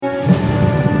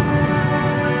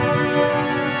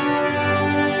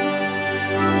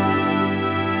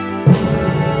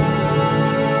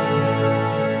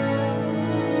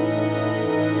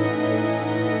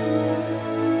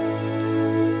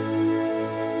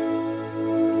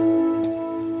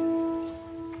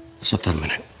70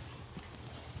 minute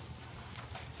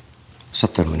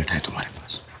 70 minute है तुम्हारे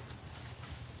पास।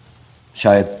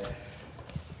 शायद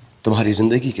तुम्हारी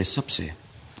जिंदगी के सबसे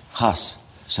खास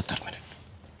 70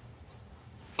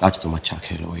 मिनट। आज तुम अच्छा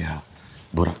खेलो या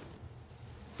बुरा,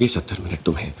 ये 70 मिनट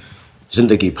तुम्हें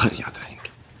जिंदगी भर याद रहेंगे।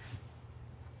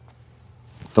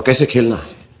 तो कैसे खेलना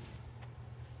है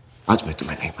आज मैं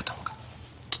तुम्हें नहीं बताऊंगा,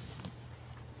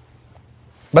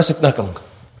 बस इतना कहूंगा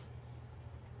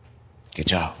कि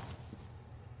जाओ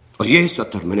और ये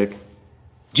 70 मिनट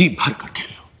जी भर कर खेल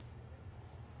लो,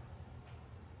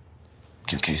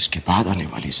 क्योंकि इसके बाद आने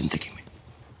वाली जिंदगी में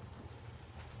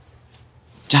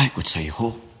चाहे कुछ सही हो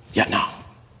या ना हो,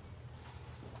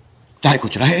 चाहे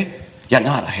कुछ रहे या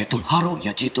ना रहे, तुम हारो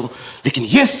या जीतो, लेकिन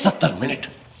ये 70 मिनट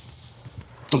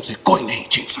तुमसे कोई नहीं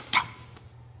छीन सकता,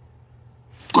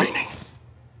 कोई नहीं।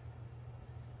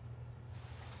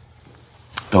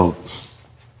 तो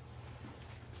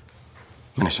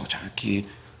मैंने सोचा कि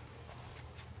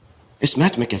इस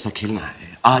मैच में कैसा खेलना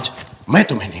है आज मैं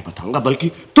तुम्हें नहीं बताऊंगा, बल्कि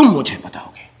तुम मुझे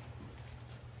बताओगे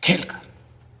खेलकर,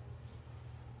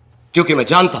 क्योंकि मैं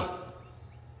जानता हूं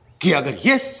कि अगर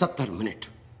ये 70 मिनट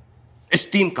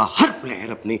इस टीम का हर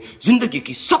प्लेयर अपनी जिंदगी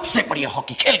की सबसे बढ़िया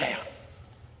हॉकी खेल गया,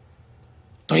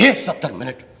 तो ये 70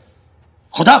 मिनट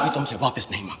खुदा भी तुमसे वापस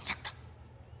नहीं मांग सकता।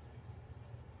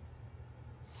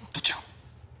 तो जाओ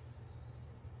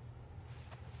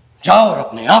जाओ और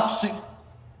अपने आप से,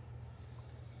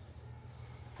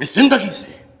 इस जिंदगी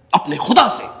से, अपने खुदा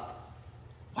से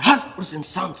और हर उस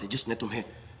इंसान से जिसने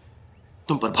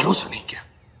तुम पर भरोसा नहीं किया,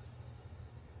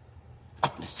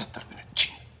 अपने 70 मिनट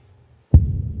छीन।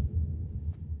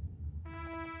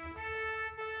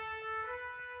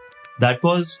 That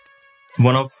was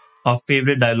one of our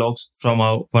favorite dialogues from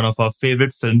one of our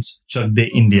favorite films, Chak De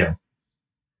India.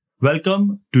 Welcome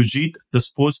to Jeet, the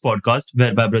sports podcast,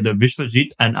 where my brother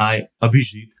Vishwajit and I,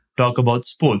 Abhijit, talk about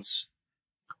sports.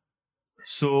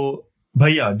 So,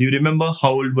 Bhaiya, do you remember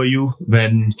how old were you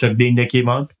when Chak De India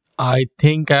came out? I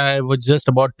think I was just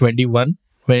about 21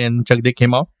 when Chak De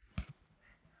came out,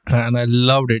 and I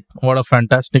loved it. What a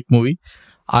fantastic movie.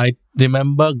 I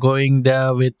remember going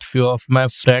there with few of my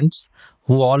friends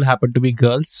who all happened to be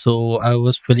girls, so I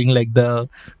was feeling like the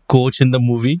coach in the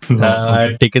movie. I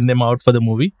had taken them out for the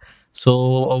movie. So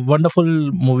a wonderful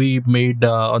movie made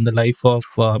on the life of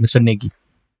Mr. Negi.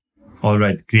 All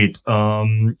right, great.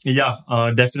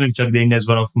 Definitely Chak De India is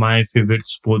one of my favorite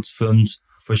sports films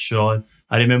for sure.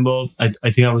 I remember, I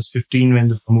think I was 15 when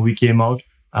the movie came out,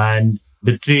 and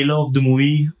the trailer of the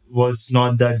movie was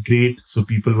not that great, so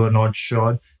people were not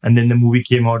sure. And then the movie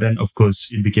came out, and of course,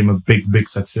 it became a big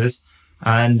success.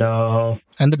 And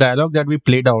the dialogue that we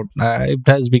played out, it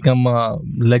has become a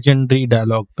legendary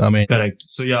dialogue. I mean, correct.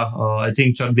 So I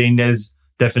think Chak De India is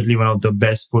definitely one of the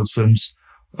best sports films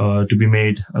to be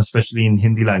made, especially in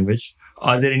Hindi language.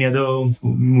 Are there any other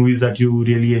movies that you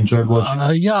really enjoyed watching?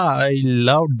 I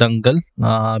loved Dangal,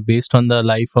 based on the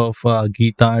life of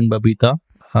Geeta and Babita.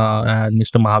 And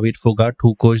Mr. Mahavir Fogart,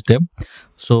 who coached them.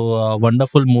 So, a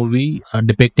wonderful movie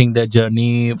depicting their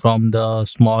journey from the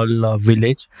small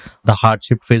village, the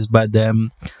hardship faced by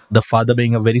them, the father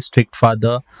being a very strict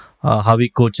father, how he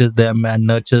coaches them and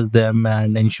nurtures them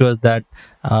and ensures that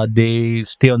they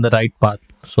stay on the right path.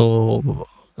 So,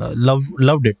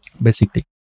 loved it basically,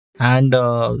 and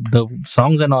the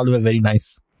songs and all were very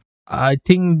nice. I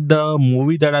think the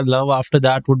movie that I love after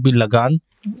that would be Lagan.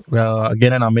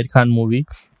 Again, an Amir Khan movie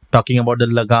talking about the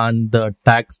Lagan, the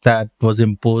tax that was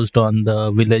imposed on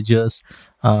the villagers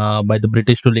by the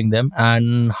British ruling them,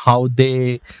 and how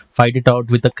they fight it out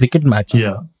with a cricket match.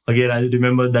 Yeah. Again, I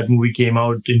remember that movie came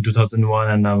out in 2001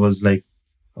 and I was like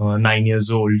 9 years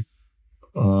old.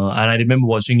 And I remember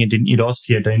watching it in Eros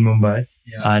Theatre in Mumbai.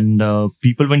 Yeah. And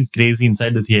people went crazy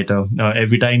inside the theatre.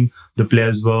 Every time the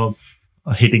players were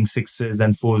hitting sixes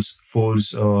and fours,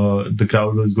 the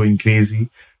crowd was going crazy.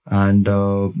 And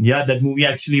that movie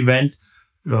actually went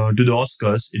to the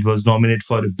Oscars. It was nominated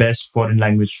for Best Foreign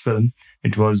Language Film.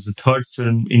 It was the third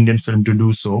Indian film to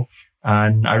do so.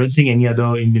 And I don't think any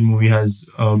other Indian movie has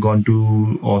gone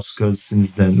to Oscars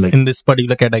since then. Like in this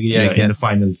particular category, I guess. In the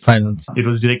finals. It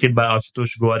was directed by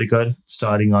Ashutosh Gowarikar,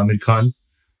 starring Amir Khan.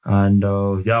 And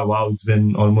it's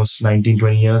been almost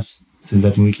 19-20 years since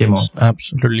that movie came out.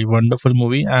 Absolutely wonderful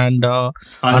movie. And are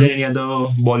there any other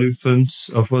Bollywood films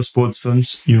or sports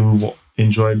films you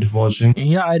enjoyed watching?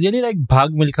 Yeah, I really like Bhag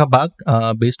Milkha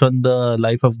Bhag, based on the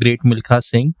life of great Milkha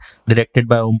Singh, directed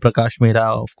by Om Prakash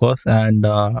Mehra, of course, and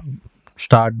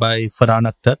starred by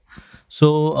Farhan Akhtar. So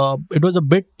it was a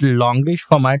bit longish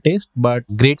for my taste, but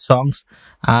great songs.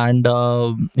 And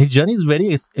his journey is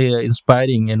very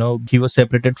inspiring. You know, he was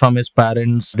separated from his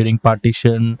parents during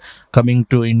partition, coming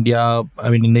to India. I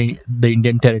mean, in the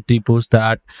Indian territory post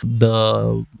that,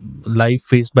 the life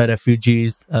faced by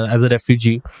refugees as a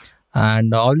refugee,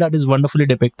 and all that is wonderfully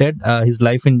depicted. His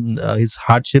life in his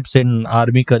hardships in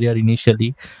army career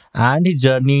initially, and his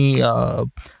journey.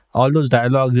 All those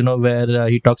dialogues, you know, where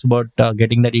he talks about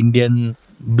getting that Indian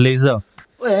blazer.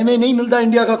 ओए, हमें नहीं मिलता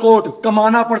India का coat,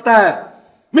 कमाना पड़ता है,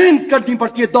 मेहनत करनी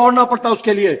पड़ती है, दौड़ना पड़ता है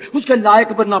उसके लिए, उसके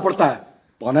लायक बनना पड़ता है।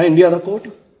 पाना है इंडिया का कोट,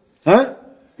 हैं?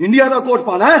 इंडिया का कोट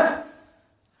पाना है,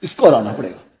 इसको हराना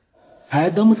पड़ेगा। है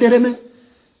दम तेरे में?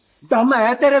 दम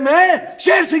है तेरे में?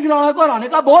 शेर सिंह राणा को हराने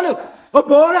का बोल,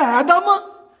 बोल है दम?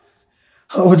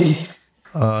 ओ जी।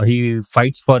 He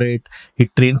fights for it. He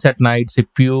trains at nights. He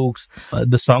pukes.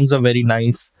 The songs are very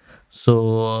nice.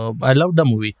 So I loved the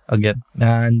movie again.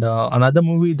 And another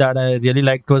movie that I really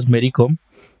liked was Mary Kom.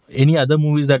 Any other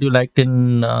movies that you liked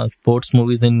in sports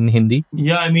movies in Hindi?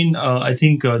 Yeah, I mean, I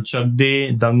think Chak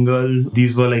De, Dangal,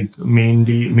 these were like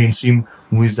mainly mainstream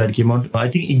movies that came out. I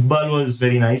think Iqbal was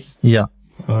very nice. Yeah.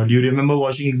 Do you remember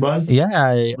watching Iqbal? Yeah,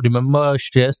 I remember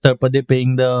Shreyas Tarpade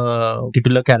playing the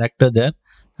titular character there.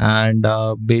 And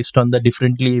based on the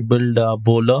differently abled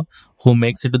bowler who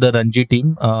makes it to the Ranji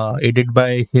team, aided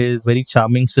by his very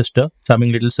charming sister,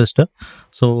 charming little sister.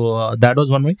 So that was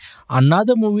one movie.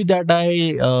 Another movie that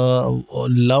I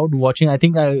loved watching, I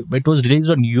think it was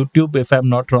released on YouTube, if I'm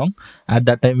not wrong, at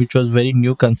that time, which was very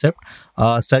new concept,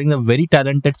 starring the very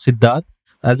talented Siddharth.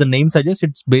 As the name suggests,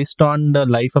 it's based on the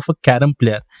life of a carom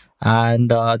player,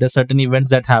 and there are certain events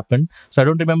that happen. So I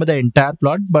don't remember the entire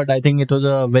plot, but I think it was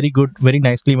a very good, very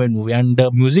nicely made movie, and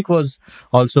the music was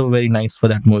also very nice for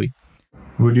that movie.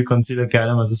 Would you consider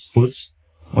carom as a sports,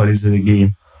 or is it a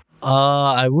game?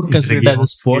 I would Is consider it it a as game a of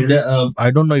sport. skill? I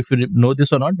don't know if you know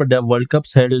this or not, but there are World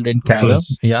Cups held in carom.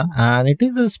 course. Yeah, and it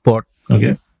is a sport.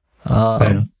 Okay. Fair Uh,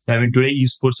 enough. I mean, today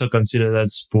esports are considered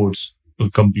as sports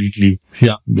completely.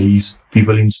 yeah. These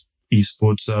people in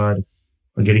esports are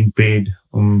getting paid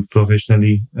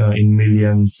professionally in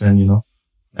millions, and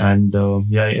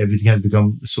yeah, everything has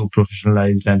become so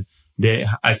professionalized, and they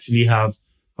actually have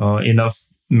enough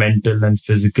mental and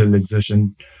physical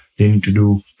exertion they need to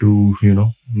do to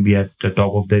be at the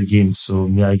top of their game. So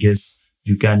yeah, I guess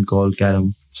you can call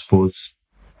carom sports.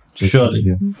 Just Surely.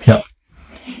 yeah. Yeah.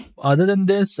 Other than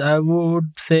this, I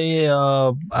would say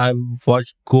I've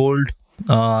watched Gold.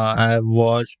 I've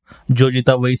watched Jo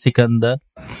Jeeta Wahi Sikandar.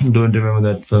 Don't remember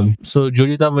that film. So Jo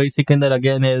Jeeta Wahi Sikandar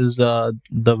again is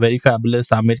the very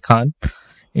fabulous Amir Khan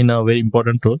in a very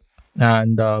important role,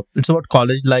 and it's about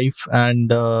college life,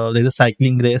 and there's a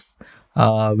cycling race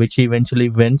which he eventually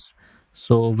wins.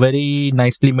 So very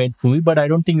nicely made movie, but I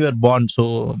don't think you are born.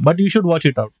 So, but you should watch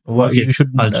it out. Okay, You should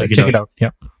I'll check check it it out.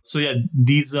 Yeah. So yeah,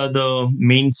 these are the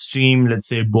mainstream, let's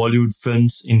say, Bollywood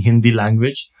films in Hindi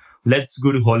language. Let's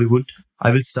go to Hollywood.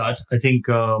 I will start. I think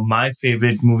my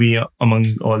favorite movie among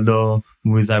all the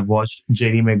movies I've watched,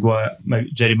 Jerry Maguire.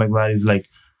 Jerry Maguire is like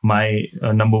my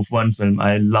number one film.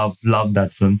 I love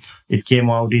that film. It came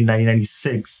out in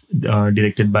 1996,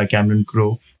 directed by Cameron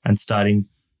Crowe and starring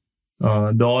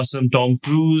the awesome Tom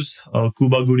Cruise,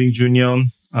 Cuba Gooding Jr.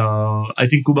 I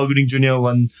think Cuba Gooding Jr.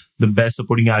 won the Best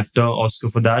Supporting Actor Oscar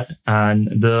for that, and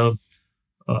the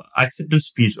acceptance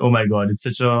speech. Oh my God, it's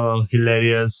such a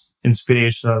hilarious,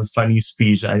 inspirational, funny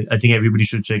speech. I think everybody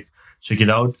should check it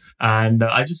out. And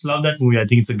I just love that movie. I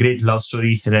think it's a great love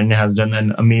story. Rene has done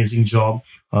an amazing job.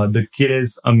 The kid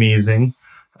is amazing.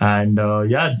 And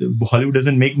yeah, Hollywood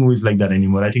doesn't make movies like that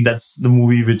anymore. I think that's the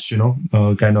movie which,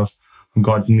 kind of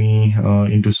got me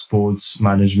into sports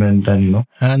management, and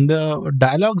And the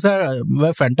dialogues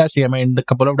were fantastic. I mean, the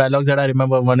couple of dialogues that I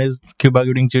remember, one is Cuba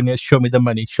Gooding Jr. Show me the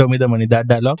money, show me the money. That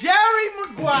dialogue. Jerry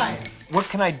Maguire! What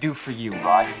can I do for you,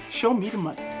 Rod? Show me the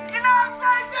money.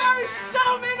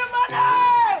 Show me the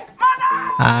money!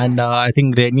 And I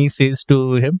think Rennie says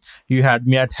to him, "You had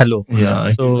me at hello."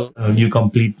 yeah, So you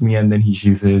complete me, and then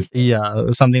she says,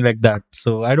 yeah, something like that.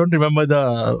 So I don't remember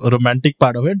the romantic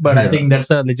part of it, but I Yeah. think that's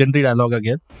a legendary dialogue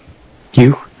again.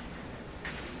 You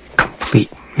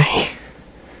complete me.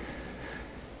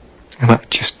 And I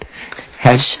just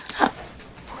had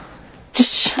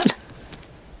Just shut up.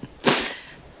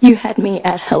 You had me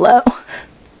at hello.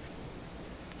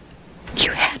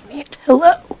 You had me at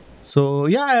hello. So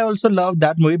yeah, I also love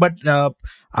that movie, but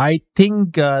I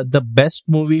think the best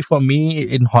movie for me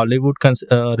in Hollywood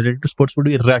related to sports would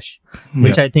be Rush,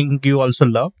 which Yeah. I think you also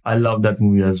love. I love that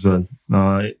movie as well.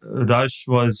 Rush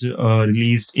was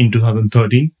released in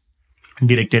 2013,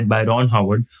 directed by Ron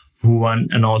Howard who won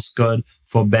an Oscar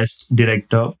for Best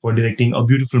Director for directing A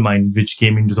Beautiful Mind, which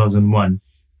came in 2001.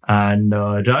 And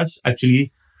Raj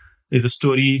actually is a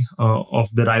story of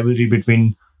the rivalry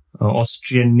between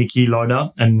Austrian Niki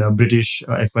Lauda and British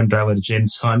F1 driver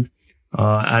James Hunt.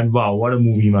 And wow, what a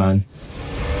movie, man.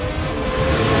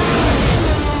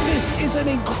 This is an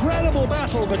incredible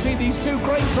battle between these two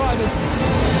great drivers.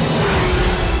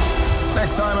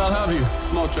 Next time I'll have you.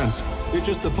 No chance. You're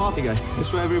just the party guy.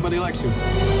 That's why everybody likes you.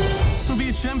 To be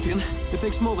a champion, it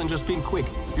takes more than just being quick.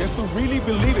 You have to really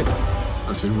believe it.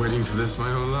 I've been waiting for this my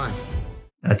whole life.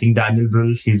 I think Daniel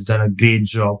Brühl, he's done a great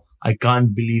job. I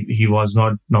can't believe he was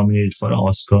not nominated for an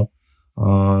Oscar.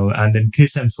 And then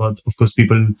Chris Hemsworth, of course,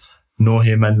 people know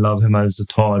him and love him as the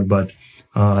Thor, but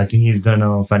I think he's done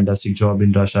a fantastic job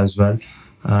in Rush as well.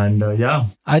 And yeah,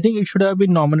 I think it should have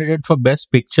been nominated for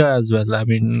Best Picture as well. I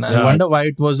mean, I wonder why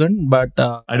it wasn't, but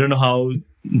I don't know how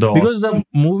because the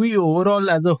movie overall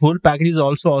as a whole package is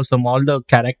also awesome. All the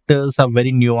characters are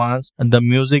very nuanced, and the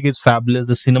music is fabulous.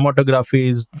 The cinematography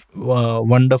is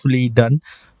wonderfully done.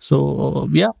 So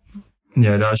yeah.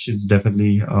 Yeah, Rush is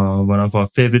definitely one of our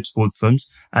favorite sports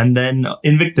films. And then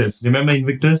Invictus. Remember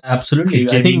Invictus? Absolutely.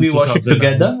 I think we watched it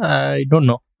together. I don't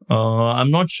know.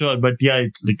 I'm not sure, but yeah,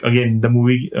 again, the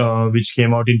movie which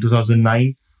came out in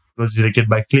 2009 was directed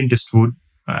by Clint Eastwood,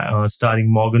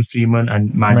 starring Morgan Freeman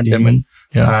and Matt Damon.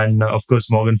 Yeah. And of course,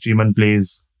 Morgan Freeman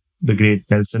plays the great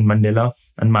Nelson Mandela,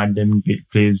 and Matt Damon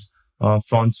plays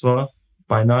Francois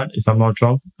Pienaar, if I'm not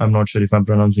wrong. I'm not sure if I'm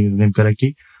pronouncing his name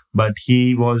correctly, but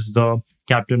he was the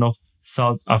captain of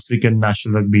South African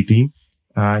national rugby team.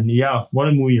 And yeah, what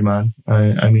a movie, man.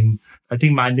 I mean, I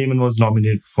think Matt Damon was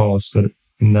nominated for Oscar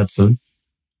in that film.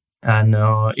 And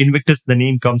Invictus, the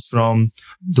name comes from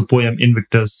the poem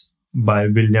Invictus by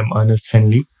William Ernest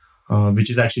Henley, which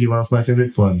is actually one of my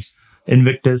favorite poems.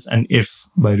 Invictus and If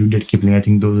by Rudyard Kipling. I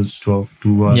think those two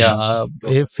are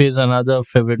If is another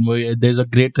favorite movie. There's a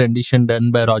great rendition done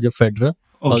by Roger Federer.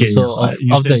 Okay, also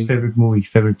you said favorite movie,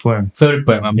 favorite poem. Favorite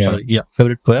poem, sorry. Yeah,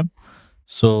 favorite poem.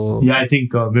 So yeah, I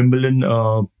think Wimbledon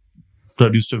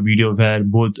produced a video where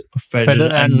both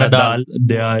Federer and Nadal,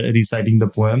 they are reciting the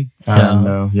poem.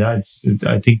 And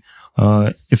I think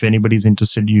if anybody's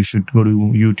interested, you should go to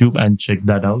YouTube and check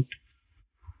that out.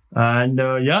 And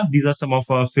these are some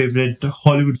of our favorite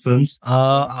Hollywood films.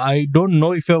 I don't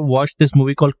know if you have watched this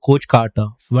movie called Coach Carter.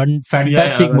 One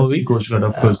fantastic movie. Coach Carter,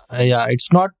 of course.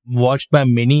 It's not watched by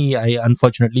many,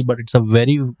 unfortunately, but it's a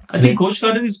very. I think Coach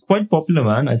Carter is quite popular,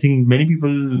 man. I think many people.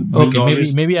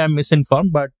 Maybe I'm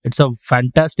misinformed, but it's a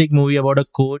fantastic movie about a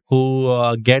coach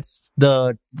who gets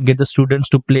the students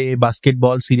to play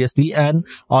basketball seriously and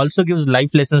also gives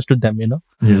life lessons to them.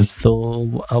 Yes.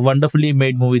 So a wonderfully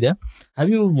made movie there. Have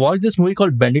you watched this movie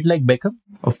called Bend It Like Beckham?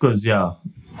 Of course, yeah.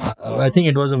 I think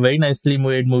it was a very nicely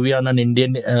made movie on an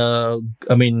Indian, a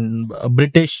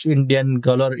British Indian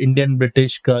girl or Indian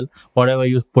British girl, whatever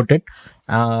you put it,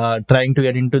 trying to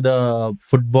get into the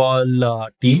football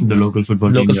team. The local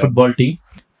football team.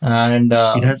 And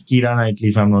it has Keira Knightley,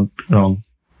 if I'm not wrong.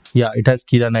 Yeah, it has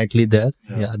Keira Knightley there.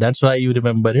 Yeah, that's why you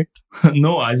remember it.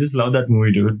 No, I just love that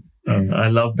movie, dude. I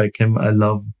love Beckham. I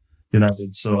love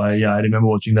United. So I remember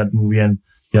watching that movie, and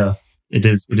yeah, it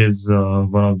is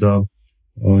one of the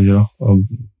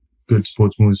good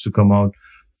sports movies to come out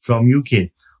from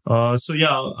UK. There are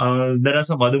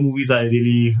some other movies I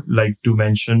really like to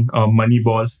mention.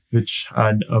 Moneyball, which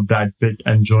had Brad Pitt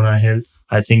and Jonah Hill.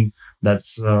 I think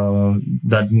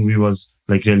that movie was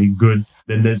like really good.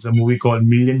 Then there's a movie called $1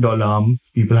 Million Arm.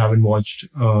 People haven't watched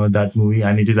that movie,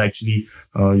 and it is actually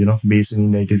based in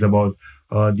India. It is about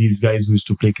these guys who used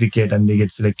to play cricket and they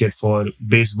get selected for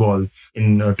baseball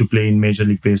to play in Major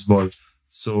League Baseball.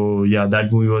 So yeah,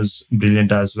 that movie was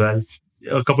brilliant as well.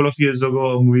 A couple of years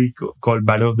ago, a movie called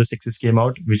Battle of the Sexes came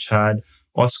out, which had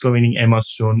Oscar-winning Emma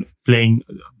Stone playing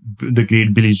the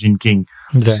great Billie Jean King.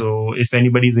 Okay. So if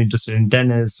anybody is interested in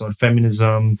tennis or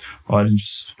feminism or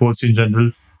just sports in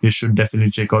general, you should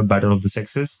definitely check out Battle of the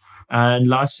Sexes. And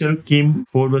last year came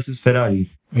Ford versus Ferrari.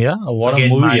 Yeah, what a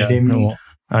movie. Matt Damon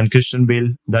and Christian Bale.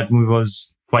 That movie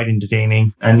was quite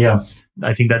entertaining. And yeah,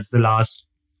 I think that's the last,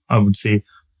 I would say,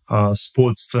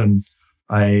 sports film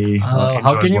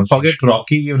how can you forget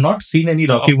Rocky? You've not seen any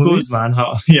Rocky movies? Of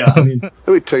course, man. Let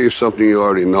me tell you something you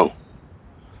already know.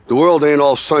 The world ain't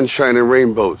all sunshine and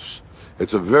rainbows.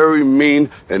 It's a very mean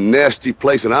and nasty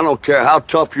place, and I don't care how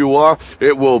tough you are,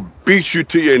 it will beat you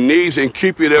to your knees and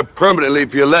keep you there permanently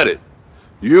if you let it.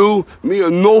 You, me,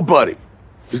 or nobody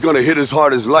is gonna hit as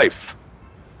hard as life.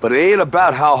 But it ain't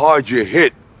about how hard you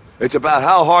hit. It's about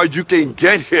how hard you can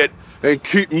get hit and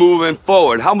keep moving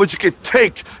forward. How much you can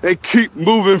take and keep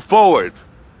moving forward.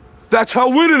 That's how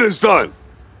winning is done.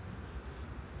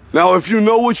 Now, if you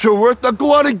know what you're worth, now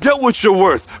go out and get what you're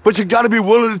worth. But you got to be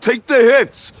willing to take the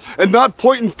hits and not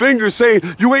pointing fingers saying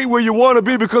you ain't where you want to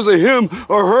be because of him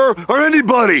or her or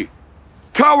anybody.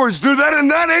 Cowards do that,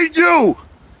 and that ain't you.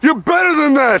 You're better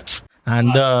than that.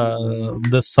 And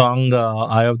the song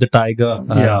 "Eye of the Tiger."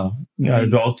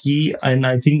 Rocky, and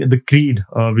I think the Creed,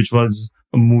 which was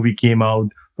a movie came out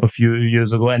a few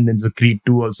years ago, and then the Creed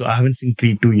 2 also. I haven't seen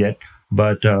Creed 2 yet.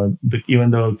 But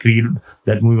even the Creed,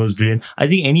 that movie was brilliant. I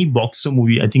think any boxer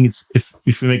movie, I think it's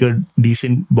if you make a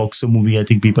decent boxer movie, I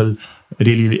think people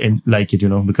really like it,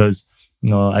 because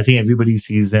I think everybody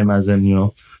sees them as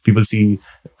people see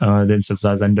themselves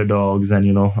as underdogs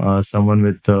and someone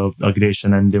with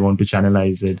aggression, and they want to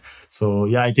channelize it. So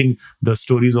yeah, I think the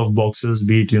stories of boxers,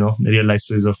 be it real life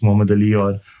stories of Muhammad Ali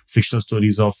or fictional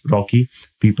stories of Rocky,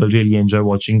 people really enjoy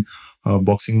watching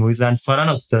boxing movies. And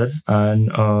Farhan Akhtar and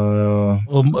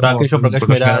Rakesh or Prakash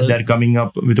Mehra, they're coming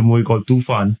up with a movie called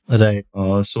Tufan. Right.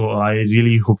 So I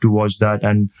really hope to watch that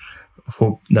and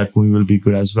hope that movie will be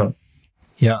good as well.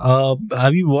 Yeah.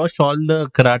 Have you watched all the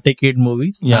Karate Kid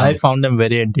movies? Yeah. I found them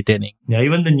very entertaining. Yeah,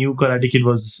 even the new Karate Kid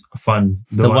was fun.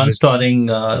 The one starring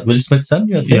Will Smith's son,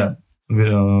 you yeah.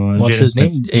 What's his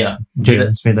name? Yeah.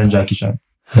 Jaden Smith and Jackie Chan.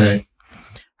 Right.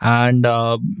 And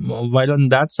while on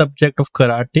that subject of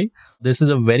karate, this is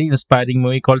a very inspiring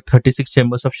movie called 36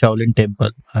 Chambers of Shaolin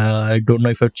Temple. I don't know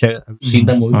if you've seen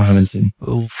the movie. I haven't seen.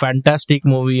 Fantastic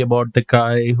movie about the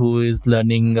guy who is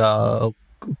learning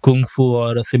Kung Fu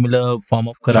or a similar form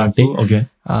of karate. Okay.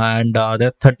 And there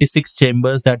are 36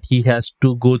 chambers that he has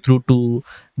to go through to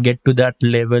get to that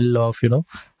level of,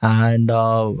 and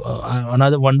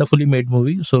another wonderfully made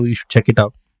movie. So you should check it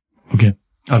out. Okay.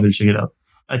 I will check it out.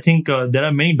 I think there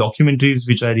are many documentaries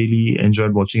which I really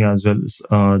enjoyed watching as well.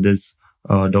 There's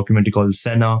a documentary called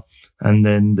Senna, and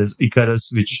then there's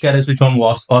Icarus, which won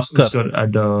Oscar. It's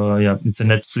a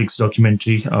Netflix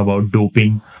documentary about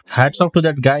doping. Hats off to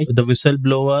that guy, the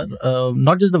whistleblower.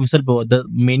 Not just the whistleblower, the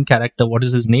main character. What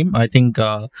is his name? I think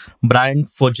Brian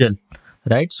Fogel.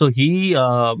 Right, so he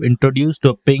introduced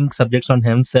doping subjects on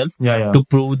himself to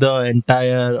prove the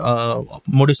entire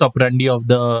modus operandi of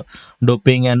the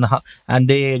doping, and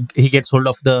he gets hold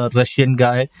of the Russian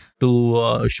guy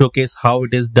to showcase how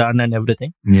it is done and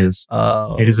everything. Yes,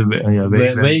 it is a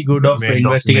very good of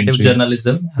investigative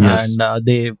journalism, yes. And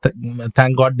they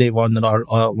thank God they won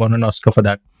an Oscar for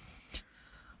that.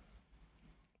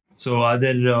 So are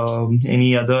there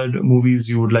any other movies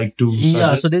you would like to suggest?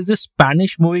 Yeah, so there's this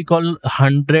Spanish movie called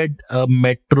 100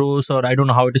 Metros, or I don't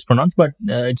know how it is pronounced, but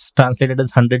it's translated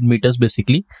as 100 meters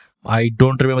basically. I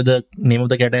don't remember the name of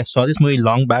the character. I saw this movie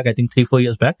long back, I think 3-4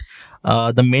 years back.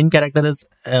 The main character has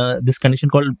this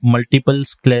condition called multiple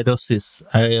sclerosis,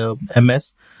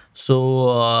 MS.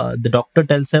 So the doctor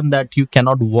tells him that you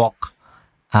cannot walk.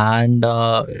 And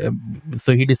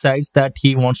so he decides that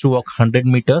he wants to walk 100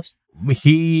 meters.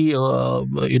 He sees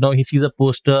a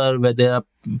poster where there are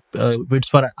it's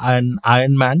for an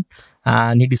Iron Man,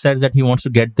 and he decides that he wants to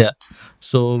get there.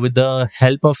 So with the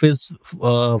help of his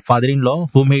father-in-law,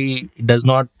 whom he does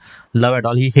not love at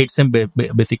all, he hates him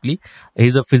basically.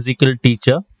 He's a physical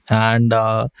teacher, and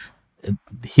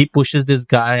he pushes this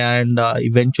guy, and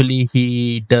eventually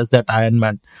he does that Iron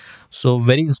Man. So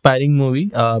very inspiring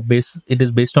movie. It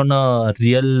is based on a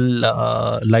real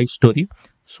life story.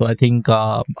 So I think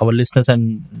our listeners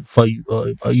and for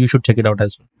you should check it out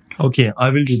as well. Okay, I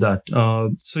will do that.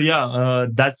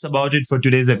 That's about it for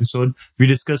today's episode. We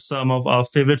discussed some of our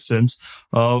favorite films.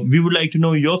 We would like to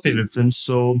know your favorite films.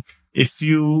 So if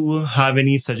you have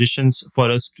any suggestions for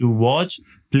us to watch,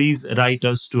 please write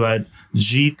us to at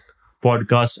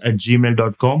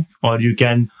jeetpodcast@gmail.com, or you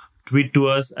can tweet to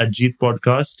us at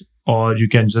jeetpodcast, or you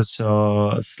can just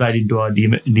slide into our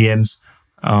DMs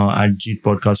at Jeet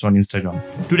Podcast on Instagram.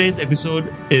 Today's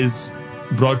episode is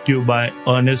brought to you by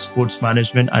Earnest Sports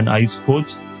Management and ICE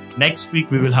Sports. Next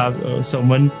week, we will have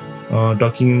someone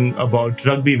talking about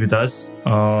rugby with us.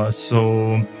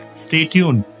 So stay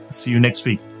tuned. See you next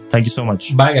week. Thank you so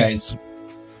much. Bye, guys.